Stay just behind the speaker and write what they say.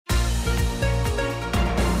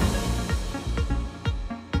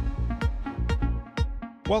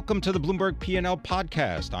Welcome to the Bloomberg P&L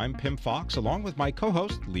podcast. I'm Pim Fox, along with my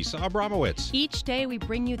co-host, Lisa Abramowitz. Each day, we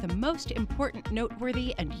bring you the most important,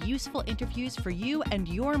 noteworthy, and useful interviews for you and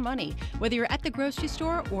your money, whether you're at the grocery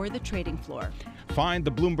store or the trading floor. Find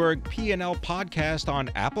the Bloomberg P&L podcast on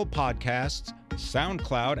Apple Podcasts,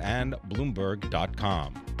 SoundCloud, and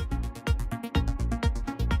Bloomberg.com.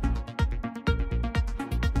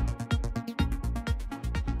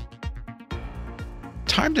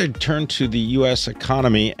 Time to turn to the U.S.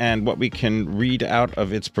 economy and what we can read out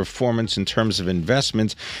of its performance in terms of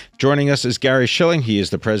investments. Joining us is Gary Shilling. He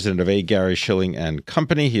is the president of A. Gary Shilling and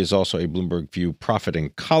Company. He is also a Bloomberg View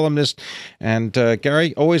profiting columnist. And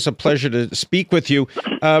Gary, always a pleasure to speak with you.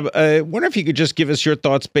 I wonder if you could just give us your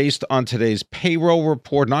thoughts based on today's payroll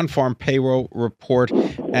report, non-farm payroll report,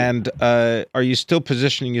 and are you still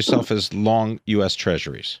positioning yourself as long U.S.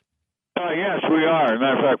 Treasuries? Yes, we are. As a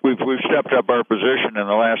matter of fact, we've stepped up our position in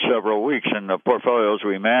the last several weeks in the portfolios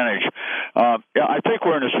we manage. I think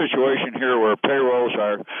we're in a situation here where payrolls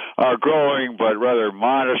are growing, but rather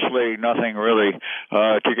modestly. Nothing really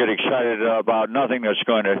to get excited about. Nothing that's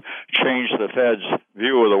going to change the Fed's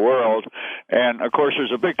view of the world. And of course,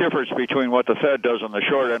 there's a big difference between what the Fed does on the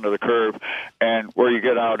short end of the curve and where you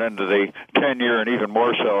get out into the 10-year, and even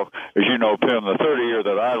more so, as you know, Pim, the 30-year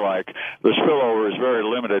that I like. The spillover is very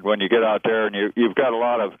limited when you get out there, and you've got a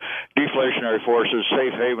lot of deflationary forces,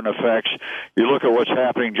 safe haven effects. You look at what's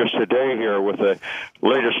happening just today here with the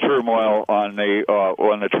latest turmoil on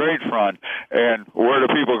the trade front, and where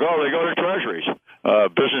do people go? They go to treasuries.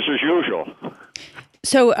 Business as usual.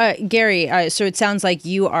 So, Gary, so it sounds like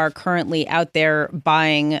you are currently out there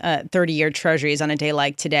buying 30-year treasuries on a day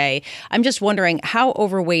like today. I'm just wondering, how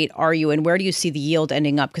overweight are you, and where do you see the yield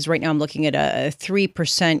ending up? Because right now I'm looking at a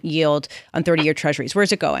 3% yield on 30-year treasuries.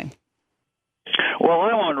 Where's it going? Well,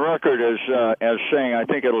 I'm on record as saying I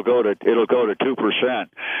think it'll go to 2%,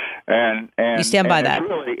 and you stand by that.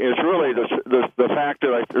 It's really the fact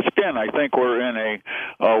that I think we're in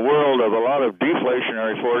a world of a lot of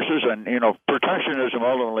deflationary forces, and protectionism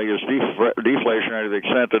ultimately is deflationary to the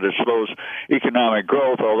extent that it slows economic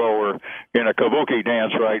growth. Although we're in a kabuki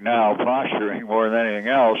dance right now, posturing more than anything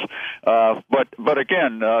else. But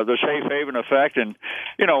again, the safe haven effect, and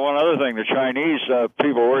one other thing, the Chinese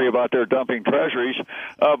people worry about their dumping treasuries.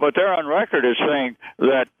 But they're on record as saying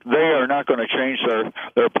that they are not going to change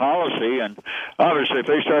their policy. And obviously, if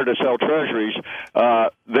they started to sell treasuries,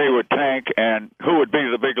 they would tank. And who would be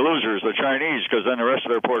the big losers? The Chinese, because then the rest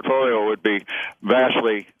of their portfolio would be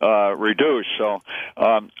vastly reduced. So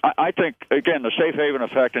I think, again, the safe haven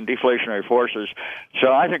effect and deflationary forces.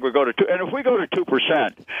 So I think we go to 2%. And if we go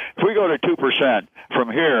to 2%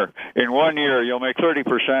 from here, in 1 year, you'll make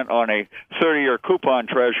 30% on a 30-year coupon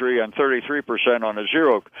treasury and 33% on a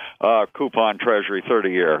zero coupon treasury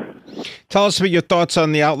 30-year. Tell us about your thoughts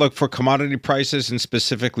on the outlook for commodity prices and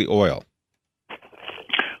specifically oil.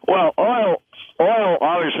 Well, oil,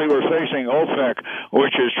 obviously we're facing OPEC,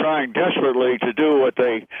 which is trying desperately to do what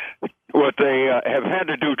they have had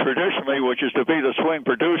to do traditionally, which is to be the swing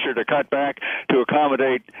producer, to cut back to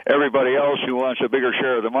accommodate everybody else who wants a bigger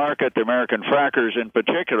share of the market, the American frackers in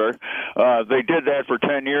particular. They did that for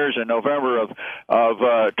 10 years. In November of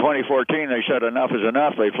 2014, they said enough is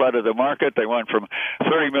enough. They flooded the market. They went from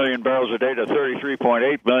 30 million barrels a day to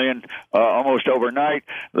 33.8 million almost overnight.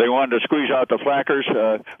 They wanted to squeeze out the frackers.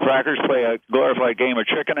 Frackers play a glorified game of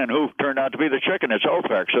chicken, and who turned out to be the chicken? It's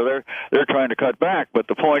OPEC. So they're trying to cut back. But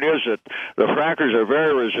the point is that the frackers are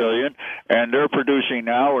very resilient, and they're producing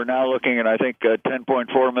now. We're now looking at, I think,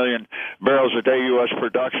 10.4 million barrels a day U.S.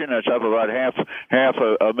 production. That's up about half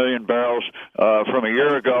a million barrels from a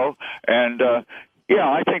year ago. And yeah,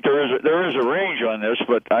 I think there is a range on this,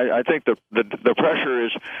 but I think the pressure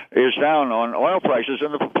is down on oil prices.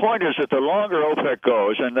 And the point is that the longer OPEC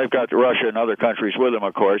goes, and they've got Russia and other countries with them,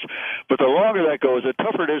 of course, but the longer that goes, the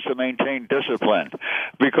tougher it is to maintain discipline,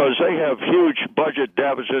 because they have huge budget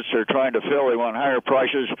deficits they're trying to fill. They want higher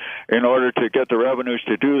prices in order to get the revenues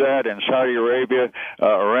to do that. In Saudi Arabia,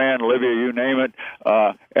 Iran, Libya, you name it.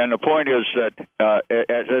 And the point is that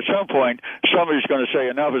at some point, somebody's going to say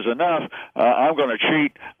enough is enough. I'm going to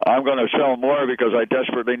cheat. I'm going to sell more because I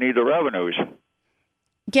desperately need the revenues.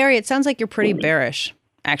 Gary, it sounds like you're pretty bearish,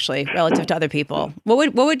 actually, relative to other people.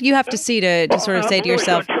 What would you have to see to sort of say to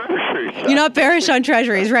yourself? You're not bearish on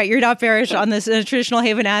treasuries, right? You're not bearish on this traditional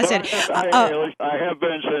haven asset. I have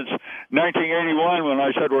been since 1981 when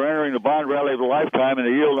I said we're entering the bond rally of a lifetime, and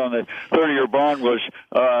the yield on the 30-year bond was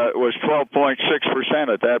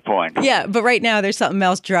 12.6% at that point. Yeah, but right now there's something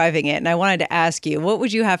else driving it, and I wanted to ask you, what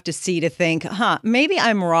would you have to see to think, maybe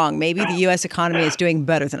I'm wrong. Maybe the U.S. economy is doing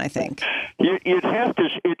better than I think. You'd have to.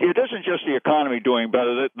 It isn't just the economy doing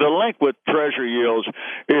better. The link with Treasury yields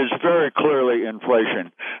is very clearly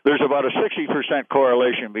inflation. There's about a 60%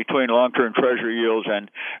 correlation between long-term Treasury yields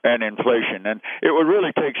and inflation, and it would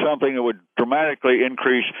really take something that would dramatically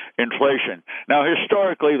increase inflation. Now,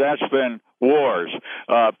 historically, that's been wars,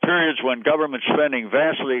 periods when government spending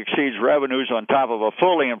vastly exceeds revenues on top of a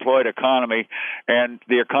fully employed economy, and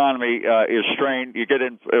the economy is strained. You get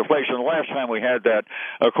inflation. The last time we had that,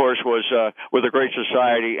 of course, was with the Great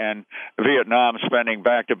Society and Vietnam spending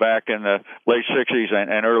back-to-back in the late 60s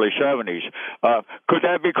and early 70s. Could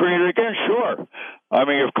that be created again? Sure. I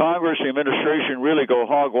mean, if Congress, the administration really go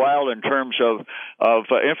hog wild in terms of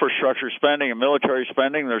infrastructure spending and military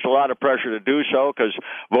spending, there's a lot of pressure to do so because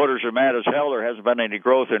voters are mad as hell. There hasn't been any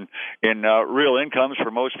growth in real incomes for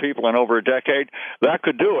most people in over a decade. That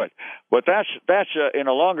could do it, but that's in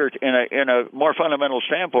a more fundamental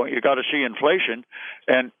standpoint. You got to see inflation,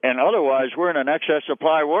 and otherwise we're in an excess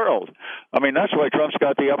supply world. I mean, that's why Trump's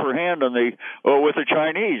got the upper hand with the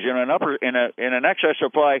Chinese in an excess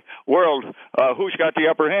supply world. Who's got the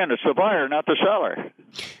upper hand? It's the buyer, not the seller.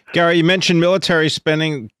 Gary, you mentioned military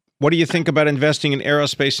spending. What do you think about investing in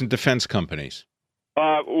aerospace and defense companies?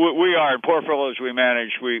 We are. In portfolios we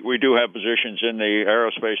manage, we do have positions in the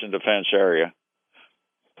aerospace and defense area.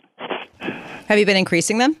 Have you been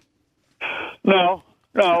increasing them? No,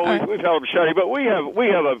 we've held them steady, but we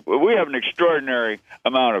have an extraordinary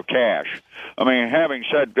amount of cash. I mean, having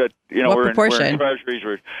said that, we're in treasuries,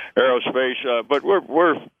 we're aerospace, but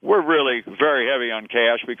we're really very heavy on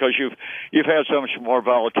cash because you've had so much more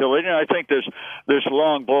volatility. And I think this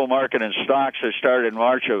long bull market in stocks that started in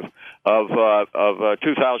March of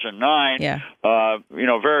 2009. Yeah.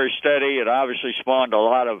 Very steady. It obviously spawned a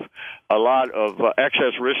lot of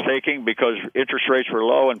excess risk taking because interest rates were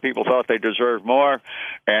low and people thought they deserved more,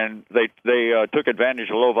 and they took advantage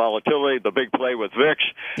of low volatility. The big play with VIX,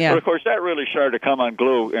 yeah. But of course that really started to come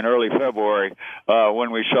unglued in early February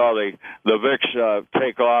when we saw the VIX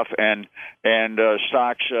take off and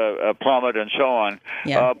stocks plummet and so on.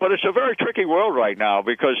 Yeah. But it's a very tricky world right now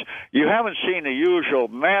because you haven't seen the usual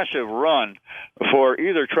massive run for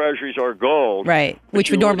either treasuries or gold. Right,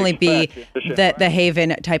 which would normally be the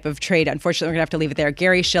haven type of trade. Unfortunately, we're going to have to leave it there.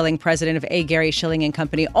 Gary Shilling, president of A. Gary Shilling and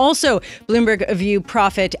Company, also Bloomberg View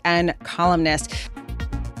prophet and columnist.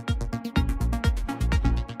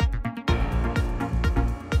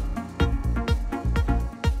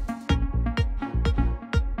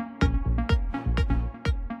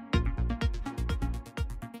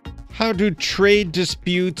 How do trade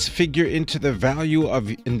disputes figure into the value of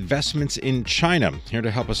investments in China? Here to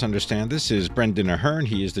help us understand this is Brendan Ahern.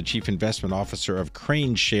 He is the Chief Investment Officer of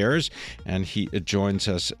Crane Shares, and he joins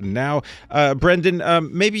us now. Brendan,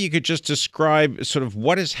 maybe you could just describe sort of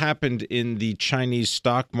what has happened in the Chinese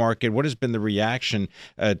stock market. What has been the reaction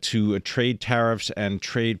to trade tariffs and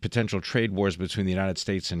potential trade wars between the United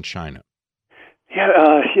States and China?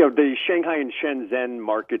 Yeah, the Shanghai and Shenzhen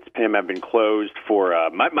markets, Pim, have been closed for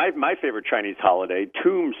my favorite Chinese holiday,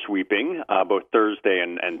 tomb sweeping, both Thursday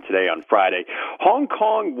and today on Friday. Hong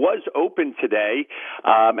Kong was open today,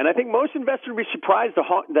 and I think most investors would be surprised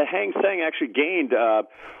the Hang Seng actually gained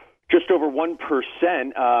just over 1%,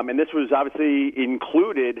 and this was obviously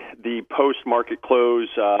included the post-market close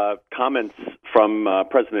comments from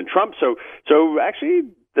President Trump. So actually,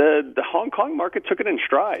 the Hong Kong market took it in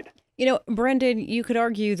stride. Brendan, you could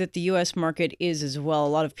argue that the U.S. market is as well. A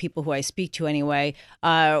lot of people who I speak to anyway,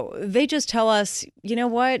 they just tell us, you know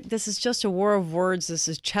what, this is just a war of words. This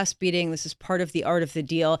is chess beating. This is part of the art of the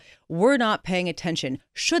deal. We're not paying attention.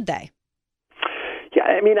 Should they? Yeah,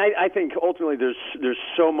 I mean, I think ultimately there's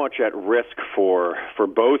so much at risk for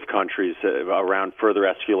both countries around further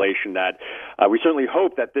escalation that we certainly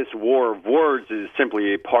hope that this war of words is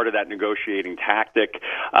simply a part of that negotiating tactic.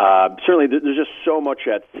 Certainly, there's just so much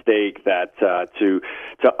at stake that to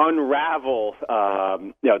unravel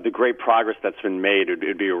the great progress that's been made,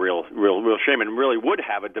 it'd be a real shame, and really would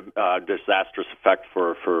have a disastrous effect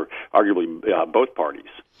for arguably both parties.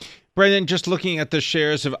 Brendan, just looking at the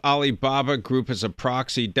shares of Alibaba Group as a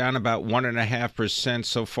proxy, down about 1.5%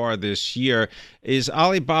 so far this year. Is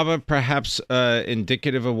Alibaba perhaps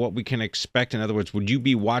indicative of what we can expect? In other words, would you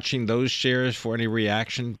be watching those shares for any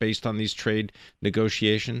reaction based on these trade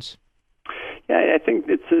negotiations? Yeah, I think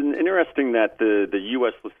it's interesting that the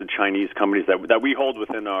U.S. listed Chinese companies that we hold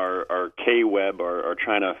within our K-Web, our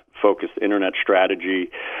China-focused internet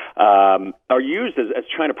strategy, are used as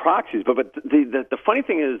China proxies. But the funny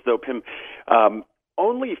thing is, though, Pim,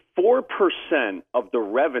 only 4% of the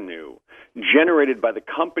revenue generated by the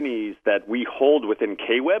companies that we hold within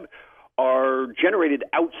K-Web are generated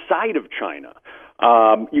outside of China.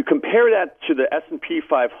 You compare that to the S&P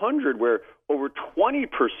 500, where over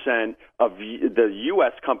 20% of the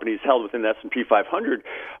U.S. companies held within the S&P 500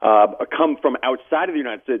 come from outside of the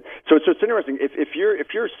United States. So it's interesting. If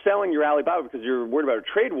you're selling your Alibaba because you're worried about a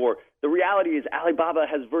trade war, the reality is Alibaba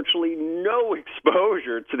has virtually no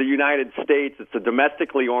exposure to the United States. It's a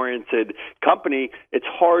domestically oriented company. It's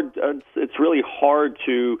hard. It's really hard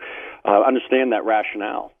to understand that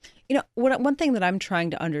rationale. You know, one thing that I'm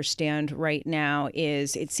trying to understand right now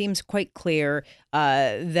is it seems quite clear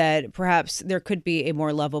that perhaps there could be a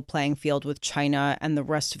more level playing field with China and the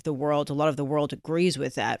rest of the world. A lot of the world agrees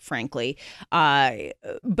with that, frankly.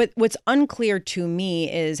 But what's unclear to me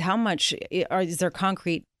is how much is there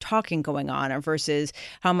concrete talking going on versus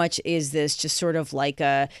how much is this just sort of like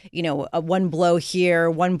a one blow here,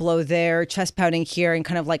 one blow there, chest pounding here, and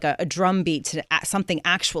kind of like a drum beat to something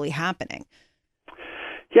actually happening.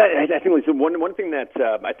 Yeah, I think Lisa, one thing that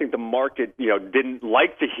I think the market didn't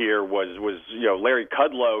like to hear was Larry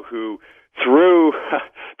Kudlow, who threw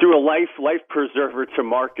a life preserver to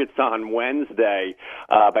markets on Wednesday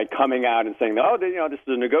by coming out and saying, this is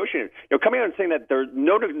a negotiation. Coming out and saying that there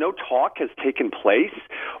no talk has taken place.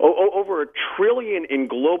 Over $1 trillion in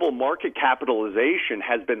global market capitalization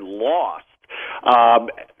has been lost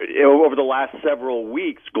over the last several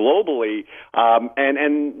weeks globally,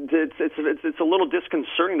 and it's a little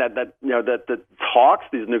disconcerting that the talks,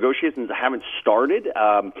 these negotiations haven't started.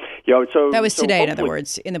 So that was today, in other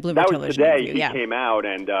words, in the Bloomberg television interview. That was today. Interview, He came out,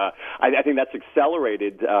 and I think that's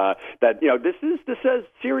accelerated. That this has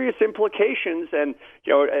serious implications, and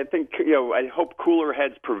I think I hope cooler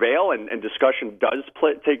heads prevail and discussion does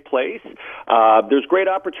take place. There's great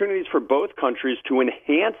opportunities for both countries to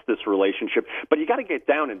enhance this relationship. But you got to get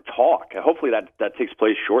down and talk. Hopefully that takes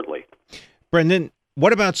place shortly. Brendan,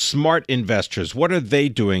 what about smart investors? What are they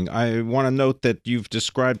doing? I want to note that you've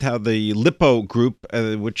described how the Lippo Group,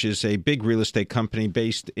 which is a big real estate company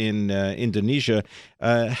based in Indonesia,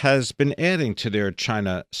 has been adding to their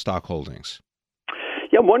China stock holdings.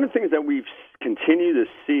 Yeah, one of the things that we've continue to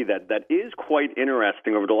see that is quite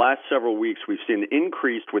interesting. Over the last several weeks, we've seen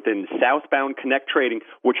increased within southbound Connect trading,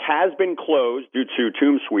 which has been closed due to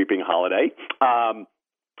tomb sweeping holiday.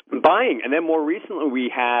 Buying, and then more recently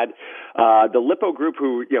we had the Lippo Group,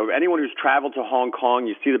 who anyone who's traveled to Hong Kong,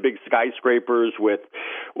 you see the big skyscrapers with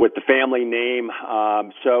the family name.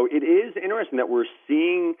 So it is interesting that we're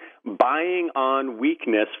seeing buying on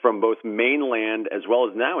weakness from both mainland as well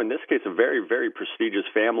as now, in this case, a very, very prestigious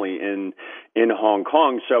family in Hong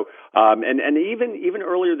Kong. So and even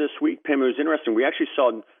earlier this week, Pim, it was interesting. We actually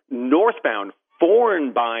saw northbound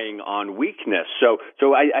foreign buying on weakness. So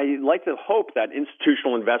I like to hope that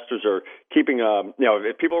institutional investors are keeping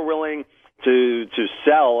if people are willing to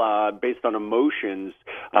sell based on emotions,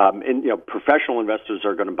 and professional investors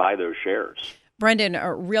are going to buy those shares. Brendan,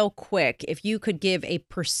 real quick, if you could give a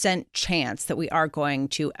 % chance that we are going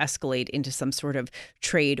to escalate into some sort of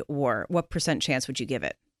trade war, what % chance would you give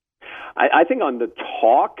it? I think on the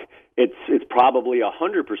talk, it's probably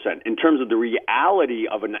 100%. In terms of the reality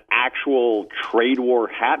of an actual trade war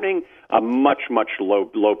happening, a much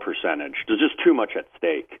low percentage. There's just too much at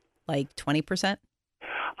stake. Like 20%?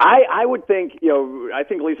 I would think, I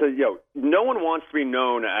think, Lisa, no one wants to be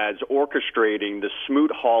known as orchestrating the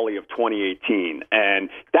Smoot-Hawley of 2018. And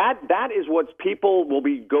that is what people will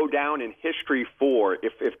go down in history for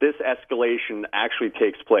if this escalation actually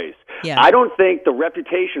takes place. Yeah. I don't think the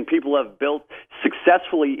reputation people have built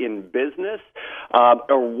successfully in business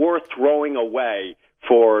are worth throwing away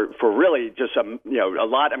for really just a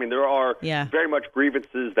lot. I mean, there are very much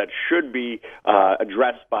grievances that should be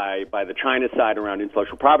addressed by the China side around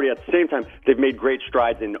intellectual property. At the same time, they've made great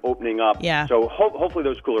strides in opening up. Yeah. So hopefully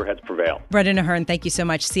those cooler heads prevail. Brendan Ahern, thank you so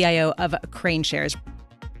much, CIO of Crane Shares.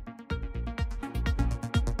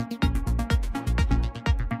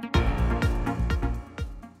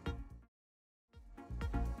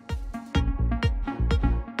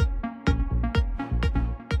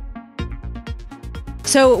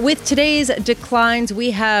 So with today's declines,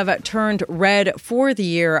 we have turned red for the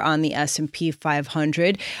year on the S&P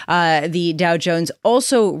 500. The Dow Jones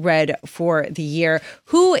also red for the year.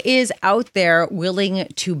 Who is out there willing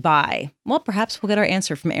to buy? Well, perhaps we'll get our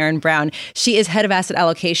answer from Erin Brown. She is head of asset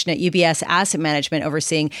allocation at UBS Asset Management,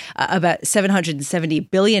 overseeing about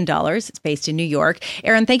 $770 billion. It's based in New York.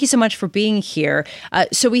 Erin, thank you so much for being here.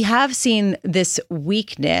 So we have seen this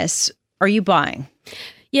weakness. Are you buying?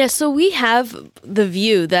 Yeah, so we have the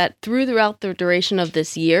view that throughout the duration of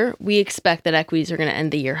this year, we expect that equities are going to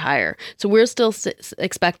end the year higher. So we're still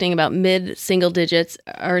expecting about mid-single digits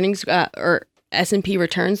earnings or S&P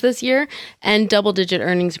returns this year and double-digit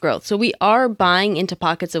earnings growth. So we are buying into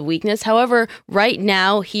pockets of weakness. However, right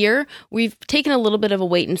now here, we've taken a little bit of a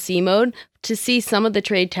wait-and-see mode to see some of the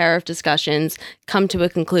trade tariff discussions come to a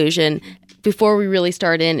conclusion before we really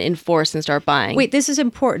start in force and start buying. Wait, this is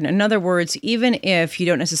important. In other words, even if you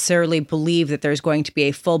don't necessarily believe that there's going to be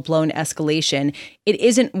a full-blown escalation, it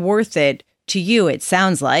isn't worth it to you, it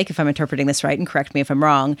sounds like, if I'm interpreting this right, and correct me if I'm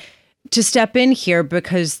wrong, to step in here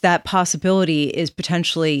because that possibility is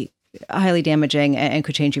potentially highly damaging and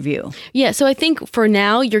could change your view. Yeah, so I think for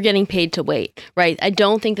now, you're getting paid to wait, right? I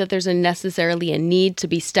don't think that there's necessarily a need to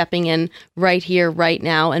be stepping in right here, right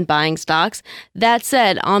now, and buying stocks. That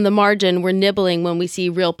said, on the margin, we're nibbling when we see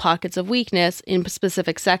real pockets of weakness in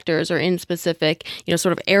specific sectors or in specific,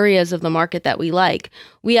 sort of areas of the market that we like.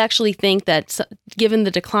 We actually think that given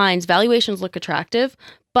the declines, valuations look attractive,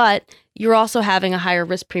 but you're also having a higher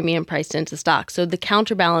risk premium priced into stocks. So the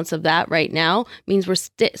counterbalance of that right now means we're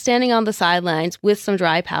standing on the sidelines with some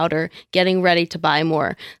dry powder, getting ready to buy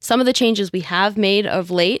more. Some of the changes we have made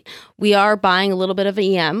of late, we are buying a little bit of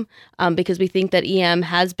EM because we think that EM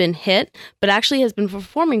has been hit, but actually has been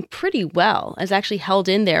performing pretty well, has actually held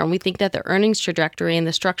in there. And we think that the earnings trajectory and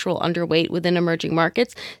the structural underweight within emerging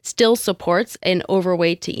markets still supports an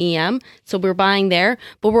overweight to EM. So we're buying there,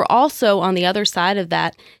 but we're also on the other side of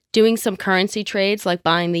that, doing some currency trades like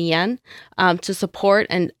buying the yen to support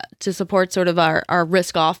sort of our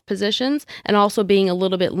risk off positions, and also being a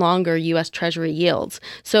little bit longer U.S. Treasury yields.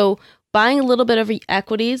 So buying a little bit of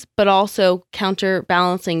equities, but also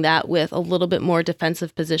counterbalancing that with a little bit more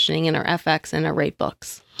defensive positioning in our FX and our rate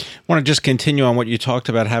books. I want to just continue on what you talked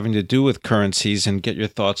about having to do with currencies and get your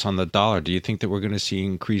thoughts on the dollar. Do you think that we're going to see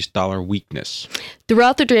increased dollar weakness?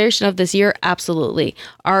 Throughout the duration of this year, absolutely.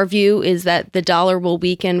 Our view is that the dollar will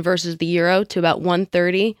weaken versus the euro to about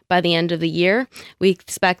 130 by the end of the year. We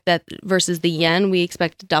expect that versus the yen, we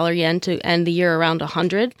expect dollar yen to end the year around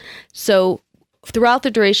 100. So throughout the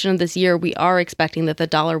duration of this year, we are expecting that the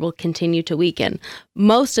dollar will continue to weaken.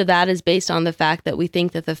 Most of that is based on the fact that we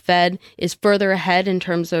think that the Fed is further ahead in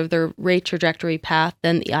terms of their rate trajectory path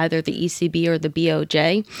than either the ECB or the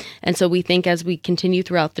BOJ. And so we think as we continue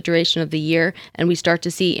throughout the duration of the year and we start to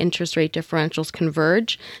see interest rate differentials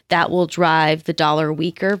converge, that will drive the dollar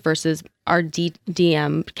weaker versus our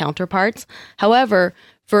DM counterparts. However,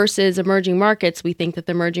 versus emerging markets, we think that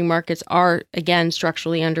the emerging markets are, again,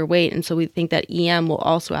 structurally underweight. And so we think that EM will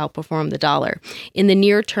also outperform the dollar. In the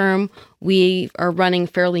near term, we are running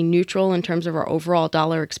fairly neutral in terms of our overall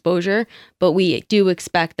dollar exposure, but we do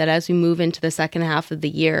expect that as we move into the second half of the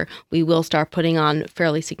year, we will start putting on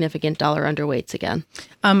fairly significant dollar underweights again.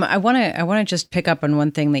 I want to just pick up on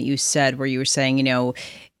one thing that you said, where you were saying,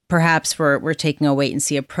 perhaps we're taking a wait and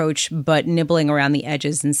see approach, but nibbling around the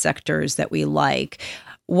edges in sectors that we like.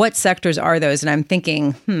 What sectors are those? And I'm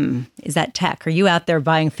thinking, is that tech? Are you out there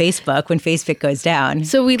buying Facebook when Facebook goes down?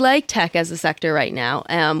 So we like tech as a sector right now.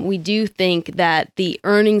 We do think that the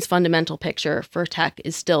earnings fundamental picture for tech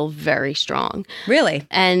is still very strong. Really?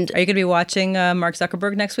 And are you going to be watching Mark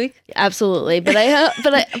Zuckerberg next week? Absolutely. But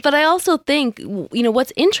I also think,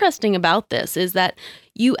 what's interesting about this is that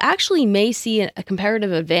you actually may see a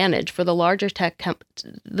comparative advantage for the larger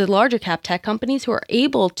cap tech companies who are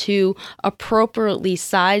able to appropriately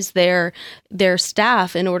size their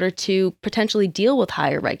staff in order to potentially deal with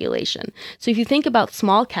higher regulation. So if you think about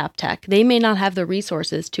small cap tech, they may not have the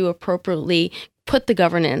resources to appropriately put the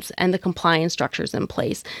governance and the compliance structures in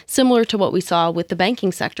place, similar to what we saw with the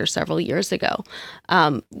banking sector several years ago.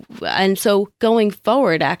 And so going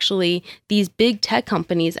forward, actually, these big tech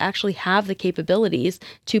companies actually have the capabilities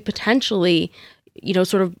to potentially,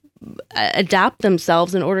 sort of adapt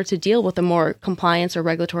themselves in order to deal with a more compliance or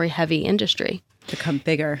regulatory heavy industry. Become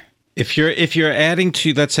bigger. If you're adding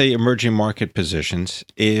to, let's say, emerging market positions,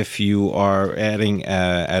 if you are adding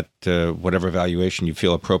at whatever valuation you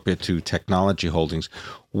feel appropriate to technology holdings,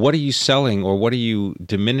 what are you selling or what are you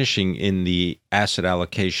diminishing in the asset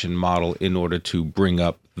allocation model in order to bring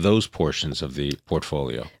up those portions of the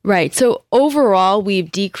portfolio? Right. So overall,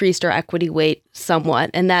 we've decreased our equity weight somewhat,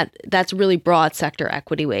 and that's really broad sector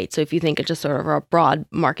equity weight. So if you think of just sort of a broad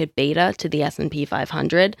market beta to the S&P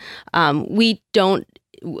 500, we don't,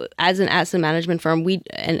 as an asset management firm,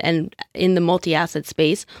 and in the multi-asset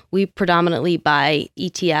space, we predominantly buy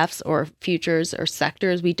ETFs or futures or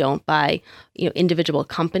sectors. We don't buy individual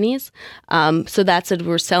companies. So that said,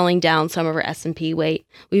 we're selling down some of our S&P weight.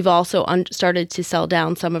 We've also started to sell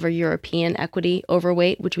down some of our European equity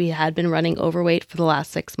overweight, which we had been running overweight for the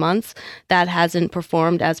last 6 months. That hasn't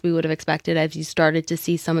performed as we would have expected as you started to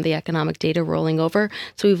see some of the economic data rolling over.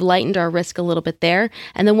 So we've lightened our risk a little bit there.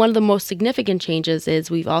 And then one of the most significant changes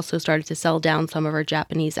is we've also started to sell down some of our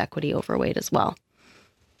Japanese equity overweight as well.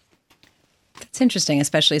 That's interesting,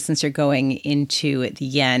 especially since you're going into the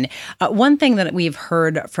yen. One thing that we've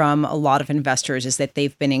heard from a lot of investors is that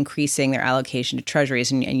they've been increasing their allocation to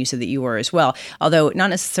treasuries, and you said that you were as well, although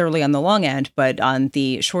not necessarily on the long end, but on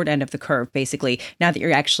the short end of the curve. Basically, now that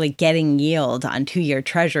you're actually getting yield on 2-year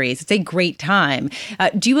treasuries, it's a great time.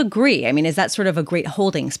 Do you agree? I mean, is that sort of a great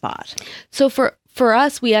holding spot? So for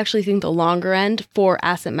us, we actually think the longer end for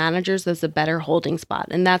asset managers is a better holding spot.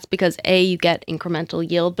 And that's because A, you get incremental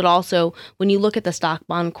yield, but also when you look at the stock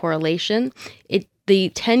bond correlation, the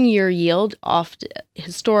 10-year yield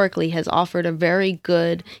historically has offered a very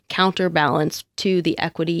good counterbalance to the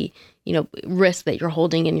equity risk that you're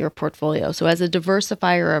holding in your portfolio. So as a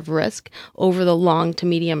diversifier of risk over the long to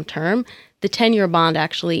medium term, the 10-year bond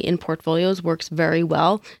actually in portfolios works very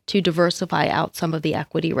well to diversify out some of the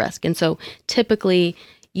equity risk. And so typically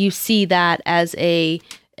you see that it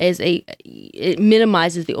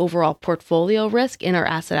minimizes the overall portfolio risk in our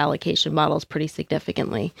asset allocation models pretty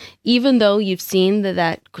significantly. Even though you've seen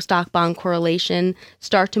that stock bond correlation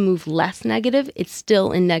start to move less negative, it's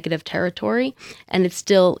still in negative territory, and it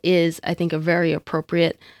still is, I think, a very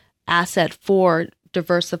appropriate asset for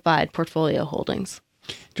diversified portfolio holdings.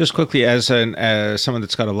 Just quickly, as someone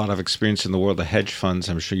that's got a lot of experience in the world of hedge funds,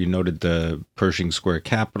 I'm sure you noted the Pershing Square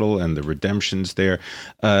Capital and the redemptions there.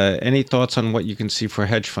 Any thoughts on what you can see for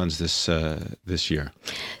hedge funds this year?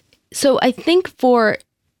 So I think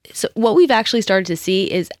what we've actually started to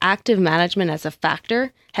see is active management as a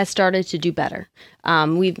factor has started to do better.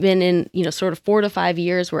 We've been in, sort of 4 to 5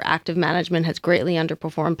 years where active management has greatly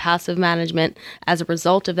underperformed passive management. As a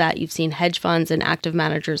result of that, you've seen hedge funds and active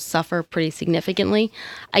managers suffer pretty significantly.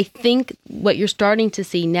 I think what you're starting to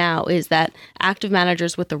see now is that active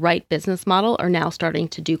managers with the right business model are now starting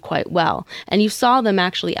to do quite well. And you saw them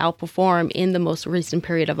actually outperform in the most recent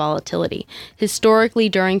period of volatility. Historically,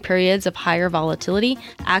 during periods of higher volatility,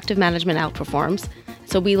 active management outperforms.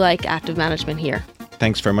 So we like active management here.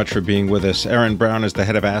 Thanks very much for being with us. Erin Brown is the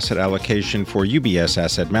head of asset allocation for UBS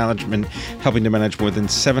Asset Management, helping to manage more than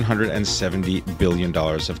 $770 billion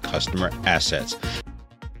of customer assets.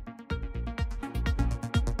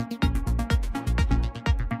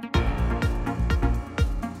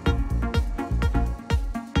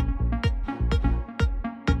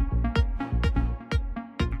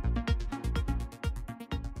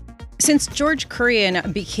 Since George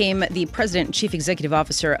Kurian became the president and chief executive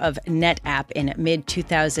officer of NetApp in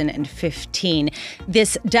mid-2015,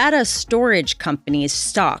 this data storage company's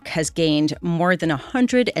stock has gained more than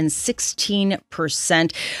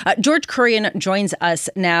 116%. George Kurian joins us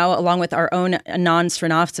now, along with our own Anand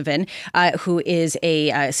Srinivasan, who is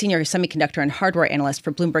a senior semiconductor and hardware analyst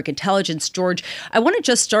for Bloomberg Intelligence. George, I want to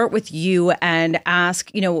just start with you and ask,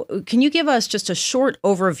 can you give us just a short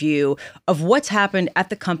overview of what's happened at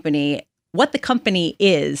the company, what the company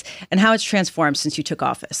is, and how it's transformed since you took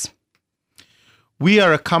office? We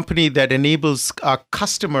are a company that enables our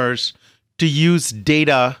customers to use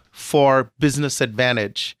data for business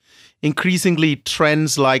advantage. Increasingly,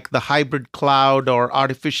 trends like the hybrid cloud or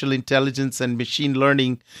artificial intelligence and machine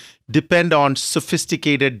learning depend on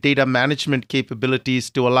sophisticated data management capabilities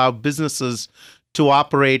to allow businesses to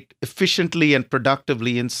operate efficiently and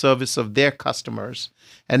productively in service of their customers.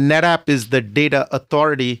 And NetApp is the data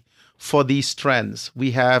authority for these trends.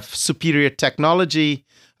 We have superior technology,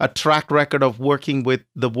 a track record of working with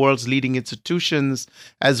the world's leading institutions,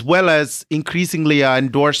 as well as increasingly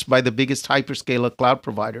endorsed by the biggest hyperscaler cloud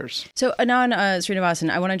providers. So Anand Srinivasan,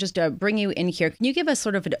 I want to just bring you in here. Can you give us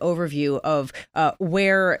sort of an overview of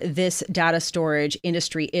where this data storage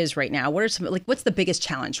industry is right now? What are what's the biggest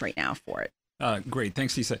challenge right now for it? Great.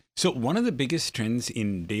 Thanks, Lisa. So one of the biggest trends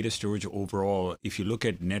in data storage overall, if you look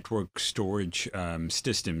at network storage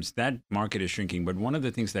systems, that market is shrinking. But one of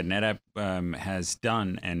the things that NetApp has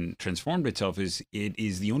done and transformed itself is it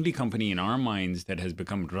is the only company in our minds that has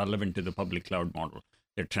become relevant to the public cloud model.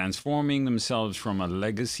 They're transforming themselves from a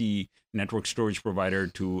legacy network storage provider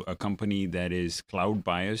to a company that is cloud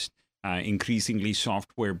biased, increasingly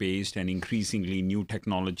software based, and increasingly new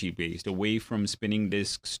technology based, away from spinning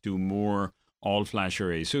disks to more all flash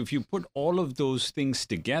arrays. So if you put all of those things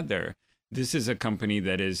together, this is a company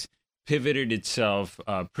that has pivoted itself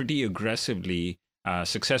pretty aggressively,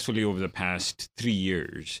 successfully over the past 3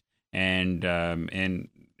 years. And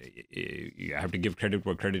you have to give credit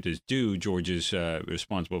where credit is due. George is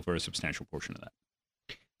responsible for a substantial portion of that.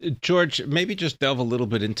 George, maybe just delve a little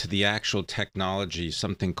bit into the actual technology,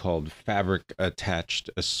 something called fabric attached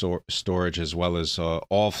storage, as well as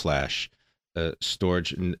all flash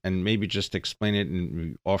storage, and maybe just explain it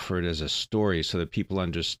and offer it as a story so that people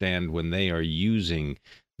understand when they are using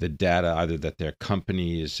the data, either that their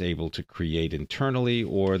company is able to create internally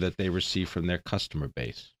or that they receive from their customer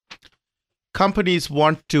base. Companies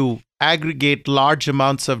want to aggregate large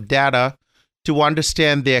amounts of data to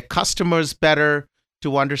understand their customers better,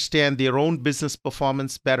 to understand their own business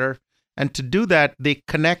performance better. And to do that, they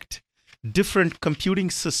connect different computing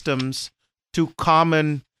systems to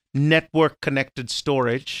common network connected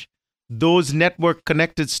storage. Those network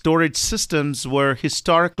connected storage systems were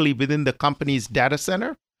historically within the company's data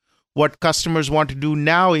center. What customers want to do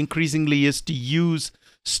now increasingly is to use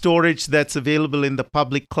storage that's available in the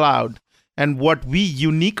public cloud. And what we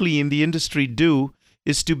uniquely in the industry do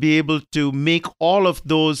is to be able to make all of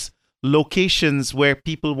those locations where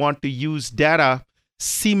people want to use data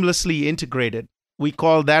seamlessly integrated. We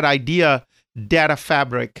call that idea data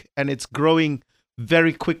fabric, and it's growing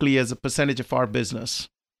very quickly as a percentage of our business.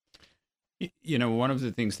 You know, one of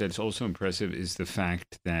the things that's also impressive is the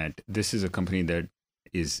fact that this is a company that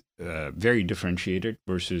is very differentiated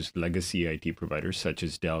versus legacy IT providers such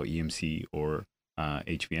as Dell EMC or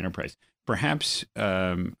HP Enterprise. Perhaps,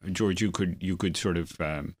 George, you could sort of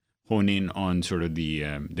hone in on sort of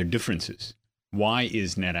the differences. Why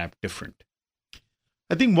is NetApp different?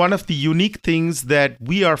 I think one of the unique things that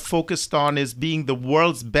we are focused on is being the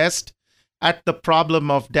world's best at the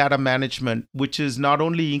problem of data management, which is not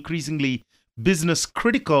only increasingly business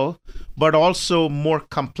critical, but also more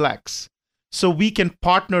complex. So we can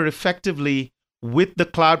partner effectively with the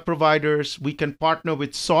cloud providers. We can partner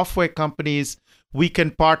with software companies. We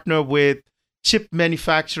can partner with chip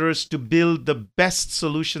manufacturers to build the best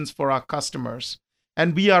solutions for our customers.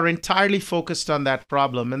 And we are entirely focused on that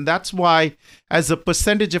problem. And that's why, as a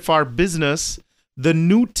percentage of our business, the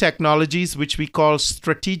new technologies, which we call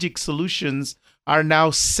strategic solutions, are now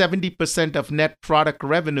 70% of net product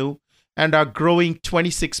revenue and are growing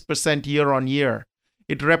 26% year on year.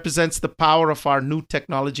 It represents the power of our new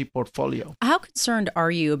technology portfolio. How concerned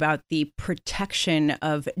are you about the protection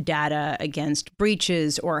of data against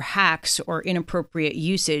breaches or hacks or inappropriate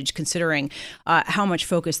usage, considering how much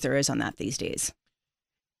focus there is on that these days?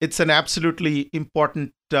 It's an absolutely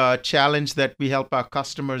important challenge that we help our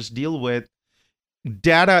customers deal with.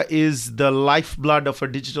 Data is the lifeblood of a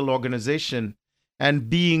digital organization, and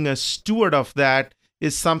being a steward of that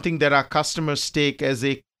is something that our customers take as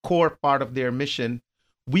a core part of their mission.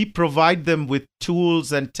 We provide them with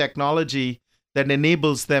tools and technology that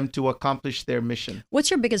enables them to accomplish their mission.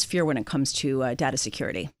 What's your biggest fear when it comes to data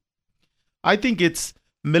security? I think it's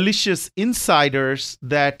malicious insiders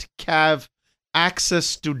that have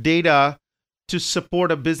access to data to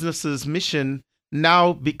support a business's mission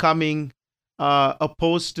now becoming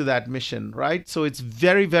opposed to that mission, right? So it's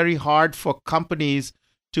very, very hard for companies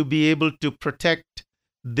to be able to protect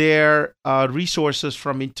their resources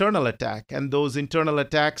from internal attack. And those internal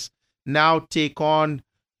attacks now take on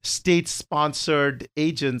state-sponsored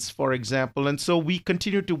agents, for example. And so we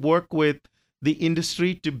continue to work with the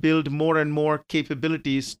industry to build more and more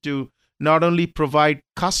capabilities to not only provide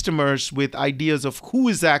customers with ideas of who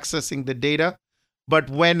is accessing the data, but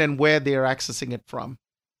when and where they are accessing it from.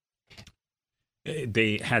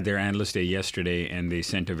 They had their analyst day yesterday, and they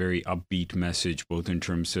sent a very upbeat message, both in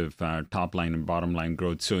terms of top line and bottom line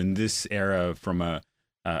growth. So in this era, from a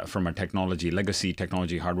legacy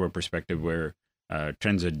technology hardware perspective, where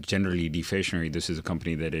trends are generally deflationary, this is a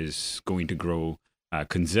company that is going to grow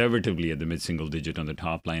conservatively at the mid-single digit on the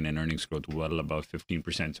top line and earnings growth well above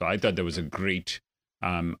 15%. So I thought that was a great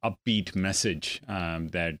upbeat message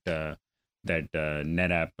that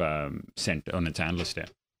NetApp sent on its analyst day.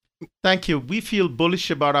 Thank you. We feel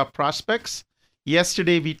bullish about our prospects.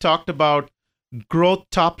 Yesterday, we talked about growth,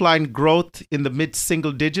 top-line growth in the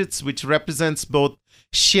mid-single digits, which represents both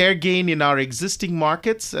share gain in our existing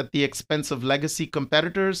markets at the expense of legacy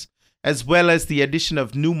competitors, as well as the addition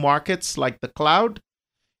of new markets like the cloud.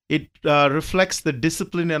 It reflects the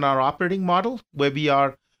discipline in our operating model, where we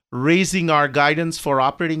are raising our guidance for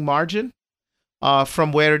operating margin.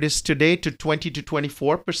 from where it is today to 20 to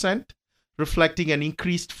 24%, reflecting an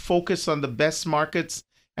increased focus on the best markets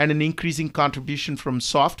and an increasing contribution from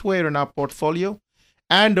software in our portfolio,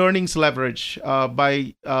 and earnings leverage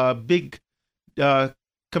by big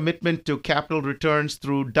commitment to capital returns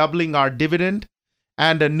through doubling our dividend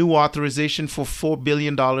and a new authorization for $4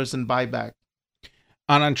 billion in buyback.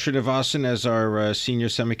 Anand Srinivasan, as our senior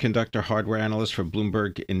semiconductor hardware analyst for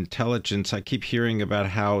Bloomberg Intelligence, I keep hearing about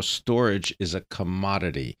how storage is a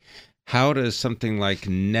commodity. How does something like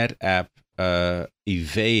NetApp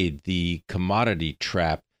evade the commodity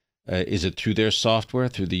trap? Is it through their software,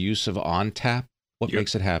 through the use of ONTAP? What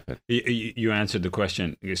makes it happen? You answered the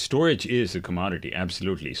question. Storage is a commodity,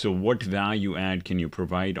 absolutely. So what value add can you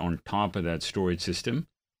provide on top of that storage system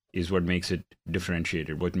is what makes it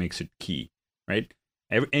differentiated, what makes it key, right?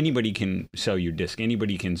 Anybody can sell you disk,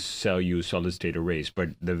 anybody can sell you solid state arrays, but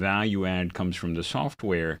the value add comes from the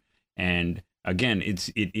software. And again,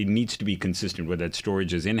 it needs to be consistent, whether that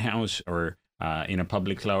storage is in-house or in a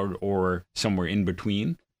public cloud or somewhere in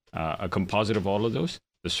between, a composite of all of those.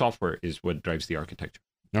 The software is what drives the architecture.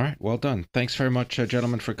 All right, well done. Thanks very much,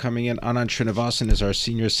 gentlemen, for coming in. Anand Srinivasan is our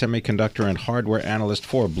senior semiconductor and hardware analyst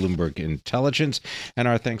for Bloomberg Intelligence. And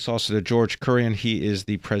our thanks also to George Kurian. He is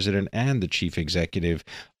the president and the chief executive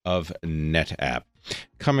of NetApp.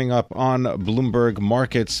 Coming up on Bloomberg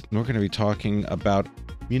Markets, we're going to be talking about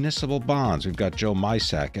municipal bonds. We've got Joe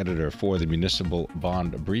Mysak, editor for the Municipal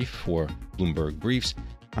Bond Brief for Bloomberg Briefs.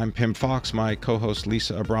 I'm Pim Fox, my co-host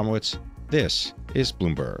Lisa Abramowitz. This is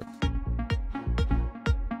Bloomberg.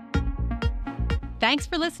 Thanks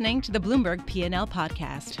for listening to the Bloomberg P&L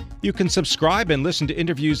podcast. You can subscribe and listen to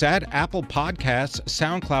interviews at Apple Podcasts,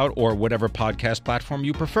 SoundCloud, or whatever podcast platform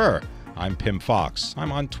you prefer. I'm Pim Fox.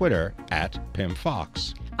 I'm on Twitter at Pim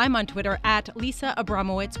Fox. I'm on Twitter at Lisa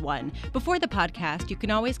Abramowitz1. Before the podcast, you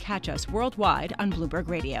can always catch us worldwide on Bloomberg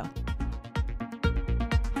Radio.